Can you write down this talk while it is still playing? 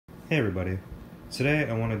Hey everybody, today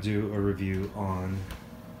I want to do a review on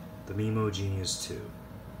the Mimo Genius II.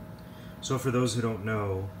 So for those who don't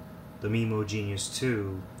know, the Mimo Genius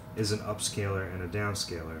II is an upscaler and a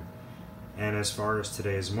downscaler. And as far as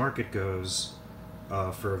today's market goes,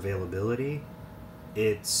 for availability,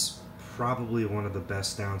 it's probably one of the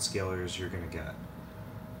best downscalers you're going to get.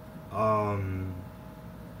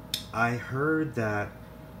 I heard that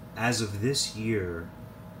as of this year,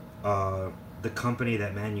 the company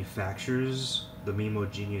that manufactures the Mimo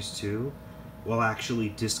Genius II will actually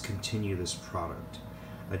discontinue this product.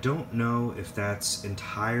 I don't know if that's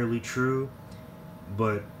entirely true,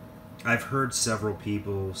 but I've heard several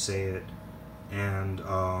people say it, and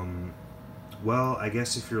well, I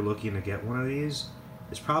guess if you're looking to get one of these,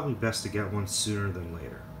 it's probably best to get one sooner than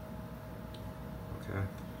later. Okay,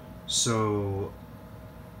 so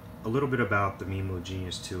a little bit about the Mimo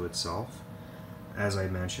Genius II itself. As I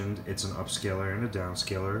mentioned, it's an upscaler and a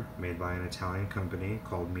downscaler made by an Italian company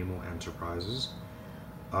called Mimo Enterprises.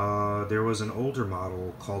 There was an older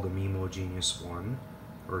model called a Mimo Genius I,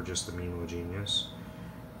 or just the Mimo Genius,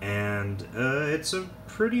 and it's a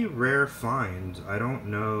pretty rare find. I don't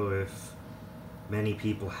know if many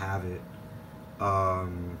people have it.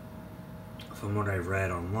 From what I've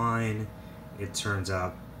read online, it turns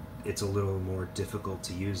out it's a little more difficult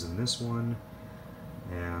to use than this one,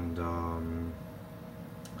 and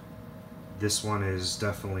this one is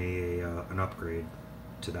definitely an upgrade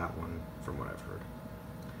to that one, from what I've heard.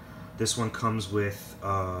 This one comes with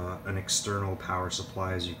an external power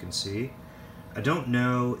supply, as you can see. I don't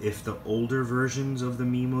know if the older versions of the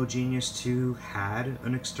Mimo Genius II had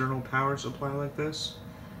an external power supply like this,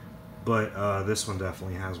 but this one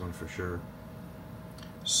definitely has one for sure.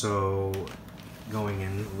 So, going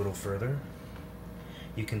in a little further,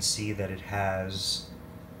 you can see that it has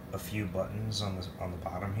a few buttons on the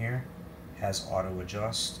bottom here. Has auto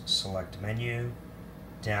adjust, select menu,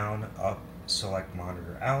 down, up, select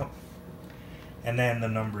monitor out, and then the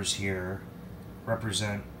numbers here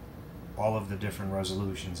represent all of the different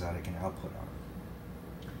resolutions that it can output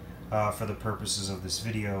on. For the purposes of this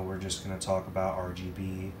video, we're just going to talk about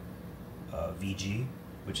Rgb VG,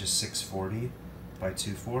 which is 640 by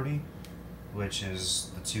 240, which is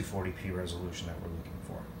the 240p resolution that we're looking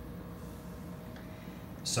for.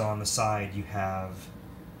 So on the side you have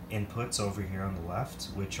inputs over here on the left,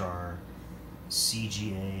 which are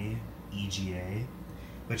CGA, EGA,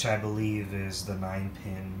 which I believe is the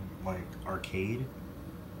 9-pin like arcade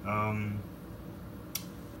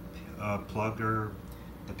plug or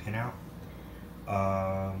the pinout.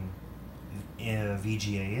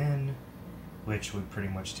 VGA in, which would pretty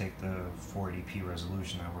much take the 480p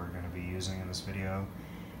resolution that we're going to be using in this video.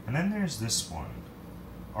 And then there's this one,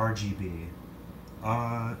 RGB.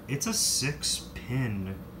 It's a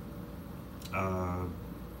 6-pin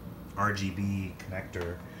Rgb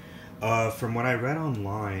connector. From what I read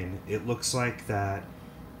online, it looks like that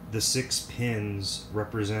the 6 pins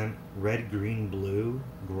represent red, green, blue,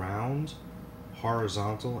 ground,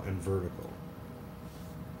 horizontal, and vertical.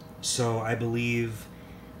 So I believe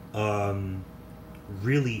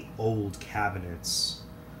really old cabinets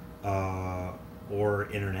or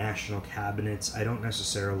international cabinets, I don't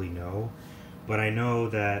necessarily know, but I know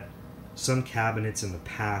that some cabinets in the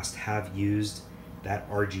past have used that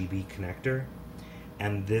Rgb connector,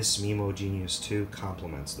 and this Mimo Genius II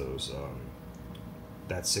complements those,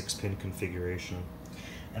 that 6-pin configuration.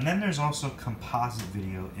 And then there's also composite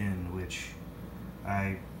video in, which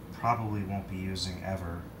I probably won't be using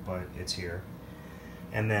ever, but it's here.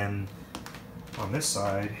 And then on this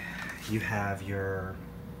side, you have your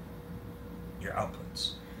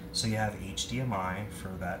outputs. So you have HDMI for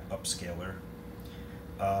that upscaler,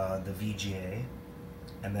 the VGA,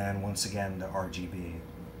 and then once again the RGB.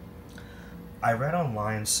 I read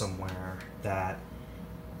online somewhere that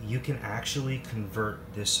you can actually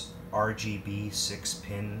convert this RGB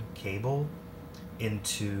 6-pin cable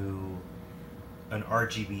into an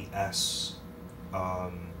RGBS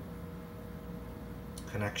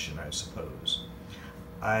connection, I suppose.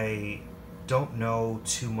 I don't know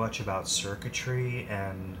too much about circuitry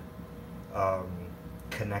and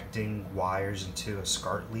connecting wires into a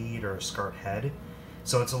SCART lead or a SCART head,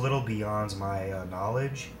 so it's a little beyond my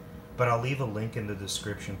knowledge, but I'll leave a link in the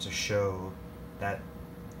description to show that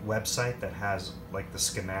website that has like the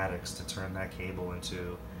schematics to turn that cable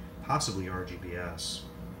into possibly RGBS.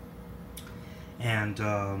 And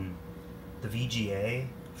the VGA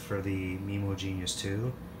for the Mimo Genius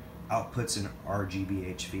II outputs an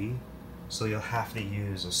RGB HV, so you'll have to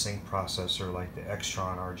use a sync processor like the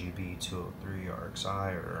Extron RGB 203 or XI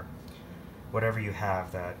or whatever you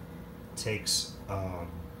have that takes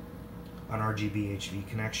an Rgb HV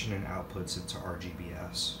connection and outputs it to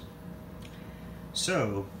RGBS.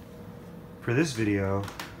 So, for this video,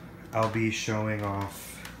 I'll be showing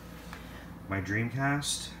off my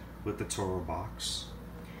Dreamcast with the Toro box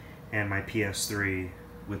and my PS3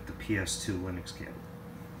 with the PS2 Linux cable.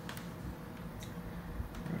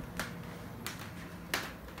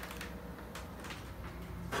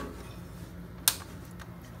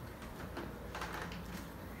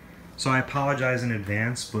 So I apologize in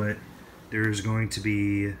advance, but there's going to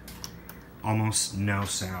be almost no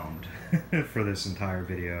sound for this entire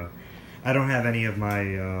video. I don't have any of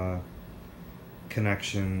my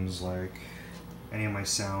connections, like any of my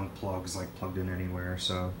sound plugs like plugged in anywhere,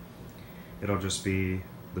 so it'll just be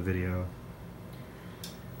the video.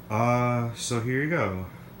 So here you go.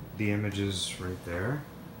 The image is right there.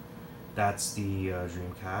 That's the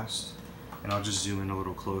Dreamcast. And I'll just zoom in a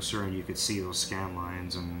little closer and you can see those scan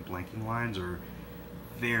lines and blanking lines are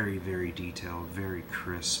very, very detailed, very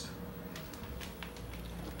crisp.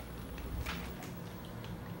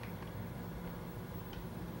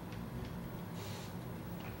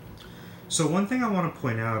 So one thing I want to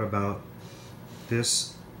point out about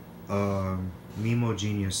this Mimo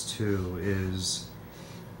Genius II is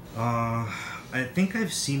I think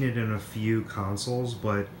I've seen it in a few consoles,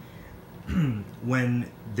 but when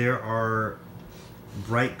there are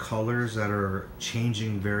bright colors that are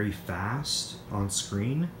changing very fast on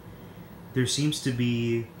screen, there seems to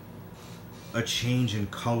be a change in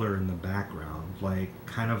color in the background, like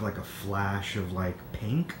kind of like a flash of like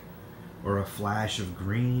pink or a flash of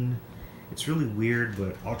green. It's really weird,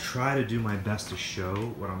 but I'll try to do my best to show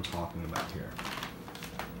what I'm talking about here.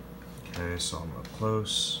 Okay, so I'm up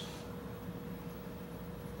close.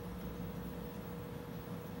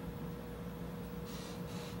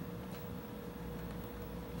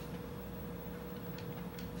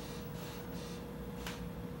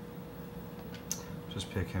 Just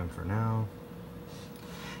pick him for now.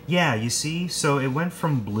 Yeah, you see? So it went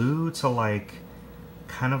from blue to like,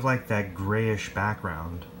 kind of like that grayish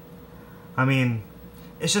background. I mean,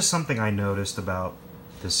 it's just something I noticed about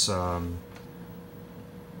this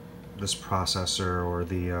this processor or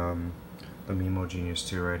the Mimo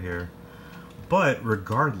Genius II right here. But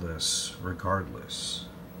regardless,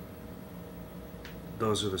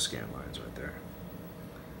 those are the scan lines right there.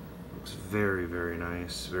 Looks very, very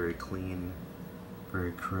nice, very clean.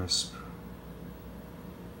 Very crisp.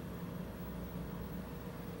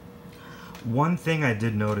 One thing I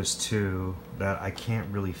did notice too that I can't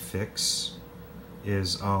really fix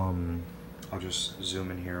is I'll just zoom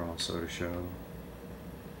in here also to show.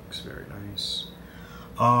 Looks very nice.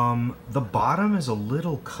 The bottom is a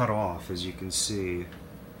little cut off, as you can see.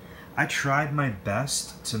 I tried my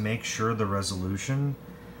best to make sure the resolution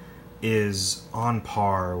is on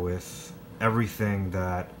par with everything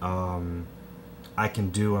that I can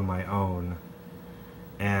do on my own,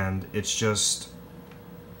 and it's just,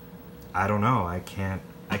 I don't know, I can't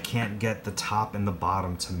get the top and the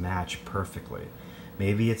bottom to match perfectly.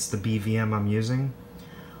 Maybe it's the BVM I'm using,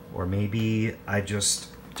 or maybe I just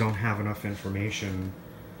don't have enough information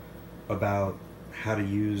about how to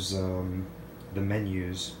use the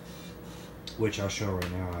menus, which I'll show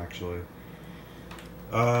right now actually.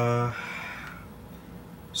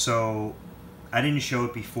 So I didn't show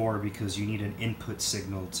it before because you need an input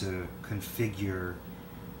signal to configure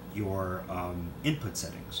your input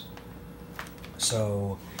settings.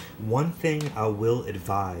 So one thing I will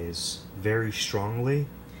advise very strongly,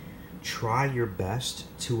 try your best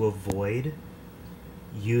to avoid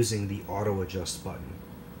using the auto adjust button,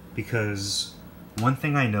 because one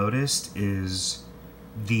thing I noticed is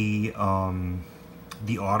the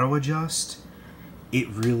auto adjust, it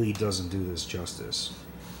really doesn't do this justice.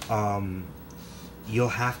 You'll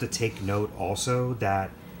have to take note also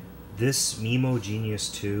that this Mimo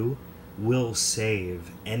Genius II will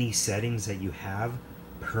save any settings that you have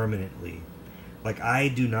permanently. Like, I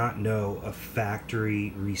do not know a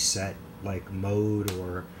factory reset like mode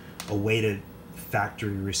or a way to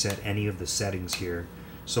factory reset any of the settings here.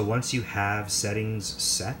 So once you have settings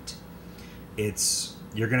set,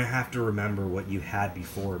 you're gonna have to remember what you had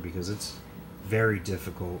before, because it's very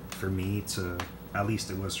difficult for me to, at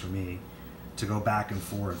least it was for me, to go back and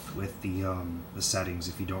forth with the settings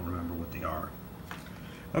if you don't remember what they are.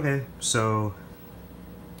 Okay, so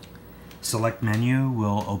select menu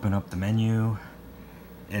will open up the menu.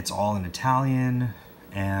 It's all in Italian,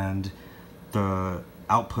 and the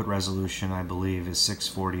output resolution, I believe, is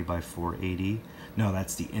 640 by 480. No,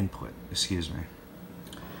 that's the input, excuse me.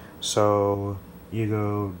 So you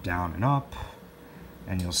go down and up,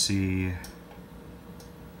 and you'll see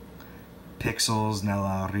pixels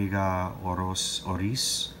nella riga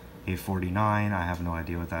oris, A49, I have no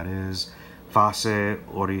idea what that is. Fase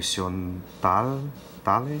orizzontale.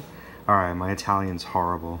 Alright, my Italian's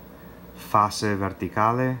horrible. Fase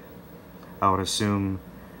verticale. I would assume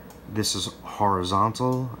this is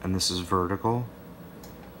horizontal and this is vertical.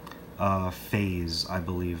 Phase, I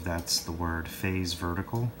believe that's the word. Phase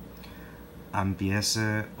vertical.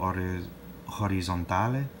 Ambiese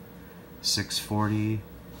horizontale. 640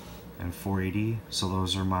 and 480. So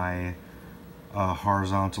those are my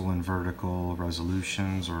horizontal and vertical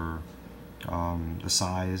resolutions, or the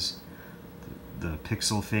size. The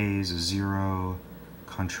pixel phase is 0,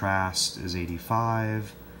 contrast is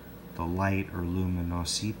 85, the light or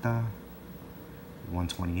luminosità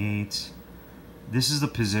 128. This is the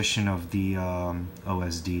position of the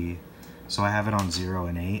OSD. So I have it on 0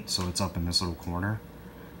 and 8, so it's up in this little corner.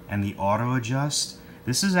 And the auto adjust,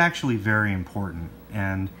 this is actually very important,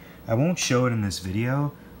 and I won't show it in this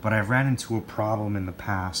video, but I've ran into a problem in the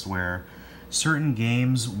past where certain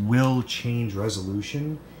games will change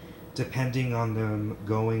resolution depending on them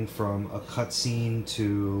going from a cutscene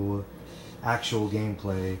to actual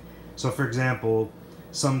gameplay. So for example,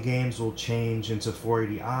 some games will change into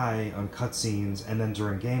 480i on cutscenes, and then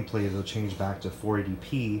during gameplay they'll change back to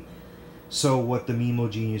 480p. So what the Mimo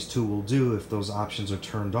Genius II will do, if those options are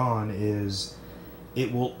turned on, is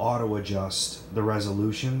it will auto adjust the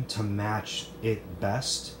resolution to match it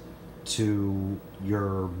best to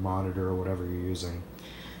your monitor or whatever you're using.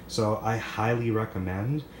 So I highly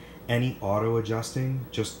recommend any auto adjusting,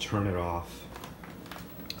 just turn it off.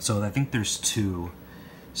 So I think there's two.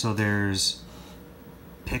 So there's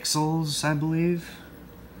pixels, I believe,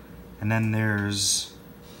 and then there's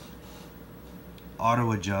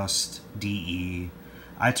auto adjust DE.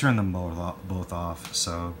 I turn them both off.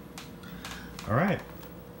 So all right,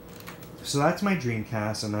 so that's my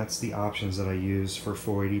Dreamcast, and that's the options that I use for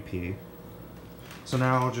 480p. So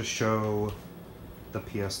now I'll just show the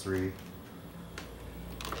PS3.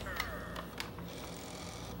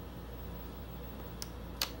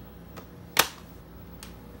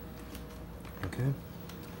 Okay.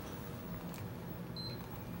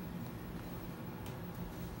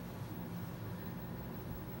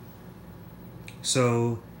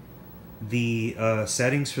 So the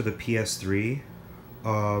settings for the PS3,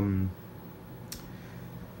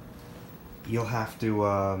 you'll have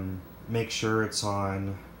to make sure it's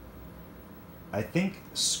on, I think,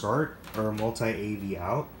 SCART or multi-AV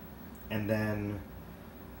out, and then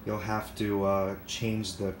you'll have to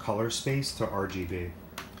change the color space to RGB.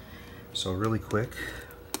 So really quick,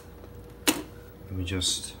 let me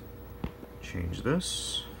just change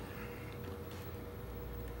this.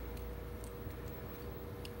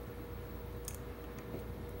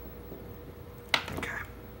 Okay.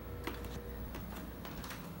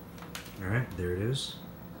 Alright, there it is.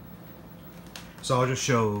 So I'll just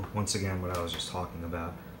show once again what I was just talking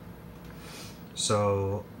about.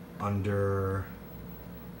 So under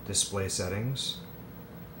display settings,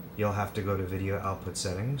 you'll have to go to video output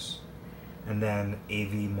settings, and then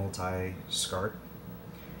AV multi-SCART,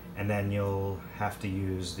 and then you'll have to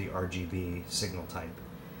use the RGB signal type,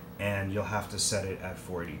 and you'll have to set it at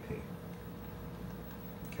 480p.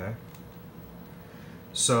 Okay?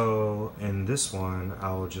 So in this one,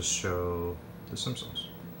 I'll just show The Simpsons.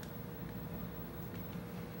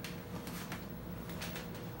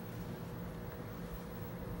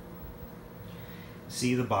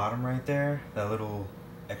 See the bottom right there? That little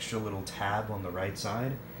extra little tab on the right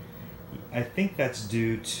side? I think that's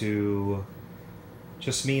due to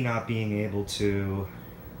just me not being able to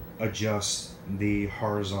adjust the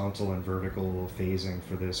horizontal and vertical phasing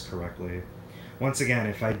for this correctly. Once again,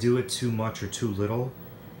 if I do it too much or too little,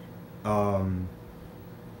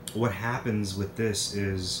 what happens with this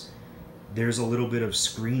is there's a little bit of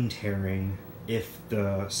screen tearing if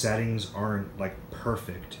the settings aren't like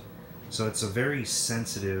perfect. So it's a very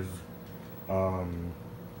sensitive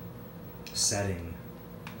setting.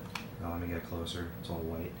 Oh, let me get closer. It's all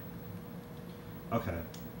white. Okay.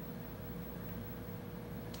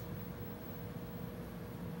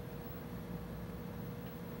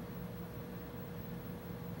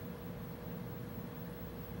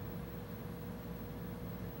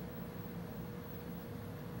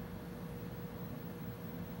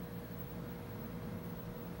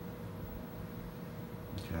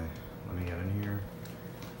 Okay, let me get in here.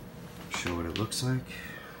 Show what it looks like.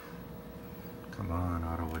 Come on,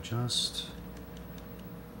 auto adjust.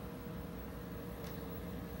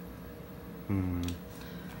 Let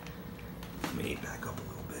me back up a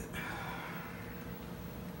little bit.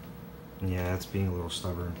 Yeah, it's being a little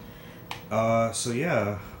stubborn. So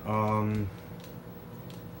yeah,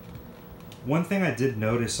 one thing I did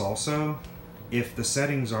notice also if the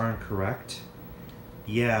settings aren't correct,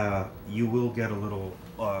 yeah, you will get a little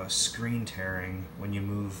screen tearing when you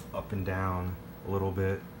move up and down a little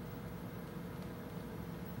bit.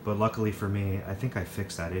 But luckily for me, I think I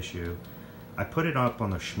fixed that issue. I put it up on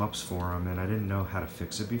the Shmups forum and I didn't know how to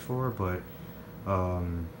fix it before, but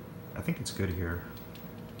I think it's good here.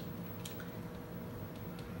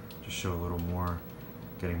 Just show a little more.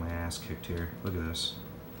 Getting my ass kicked here. Look at this.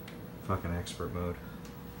 Fucking expert mode.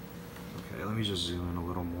 Okay, let me just zoom in a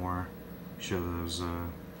little more. Show those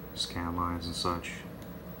scan lines and such.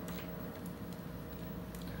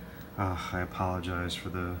 I apologize for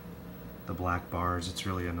the black bars. It's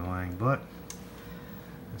really annoying, but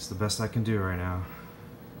it's the best I can do right now.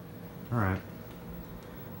 Alright.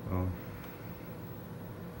 Well.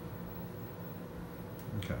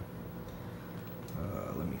 Okay.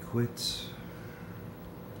 Let me quit.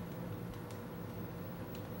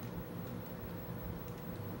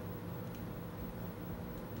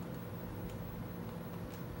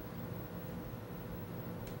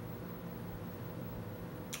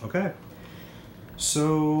 Okay,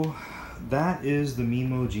 so that is the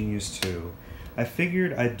Mimo Genius II. I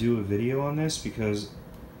figured I'd do a video on this because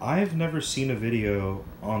I've never seen a video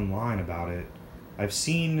online about it. I've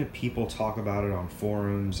seen people talk about it on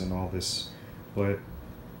forums and all this, but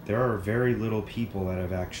there are very little people that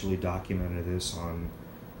have actually documented this on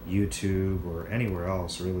YouTube or anywhere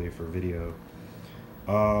else really for video.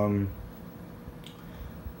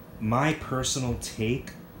 My personal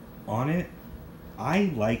take on it,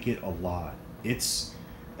 I like it a lot. It's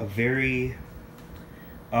a very,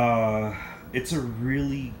 it's a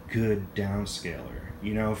really good downscaler,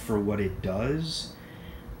 you know, for what it does.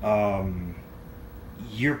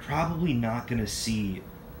 You're probably not going to see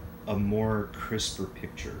a more crisper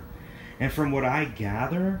picture. And from what I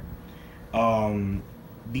gather, the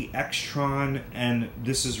Extron, and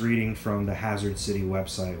this is reading from the Hazard City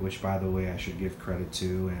website, which by the way I should give credit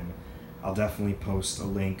to, and I'll definitely post a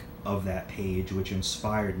link of that page which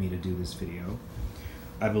inspired me to do this video.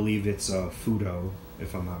 I believe it's Fudoh,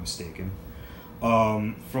 if I'm not mistaken.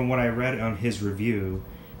 From what I read on his review,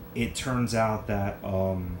 it turns out that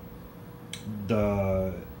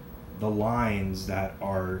the lines that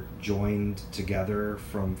are joined together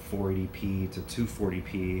from 480p to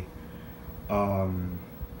 240p,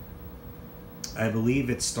 I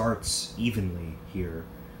believe it starts evenly here.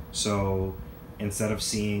 So instead of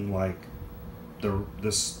seeing like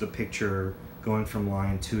the picture going from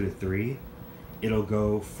line 2 to 3, it'll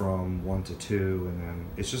go from 1 to 2, and then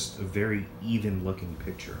it's just a very even looking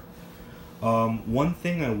picture. One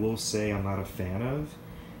thing I will say I'm not a fan of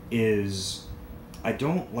is I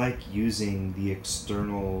don't like using the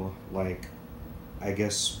external, like, I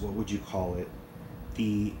guess, what would you call it?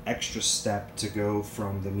 The extra step to go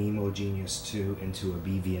from the Mimo Genius II into a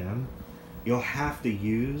BVM. You'll have to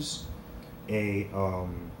use a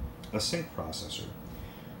sync processor.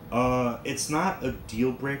 It's not a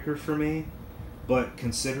deal breaker for me, but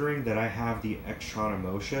considering that I have the Extron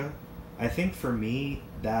Emosha, I think for me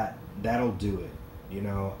that'll do it. You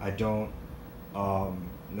know, I don't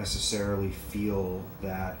necessarily feel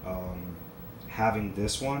that having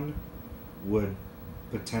this one would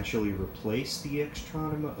potentially replace the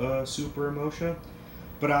Extron Super Emosha,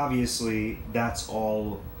 but obviously that's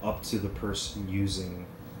all up to the person using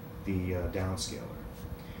the downscaler.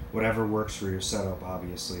 Whatever works for your setup,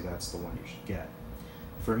 obviously that's the one you should get.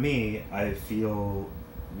 For me, I feel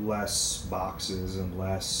less boxes and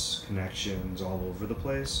less connections all over the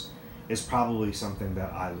place is probably something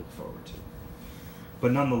that I look forward to.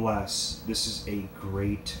 But nonetheless, this is a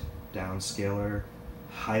great downscaler,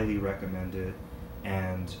 highly recommend it,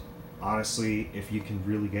 and honestly, if you can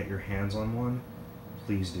really get your hands on one,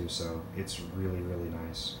 please do so. It's really, really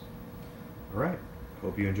nice. Alright,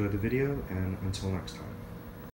 hope you enjoyed the video, and until next time.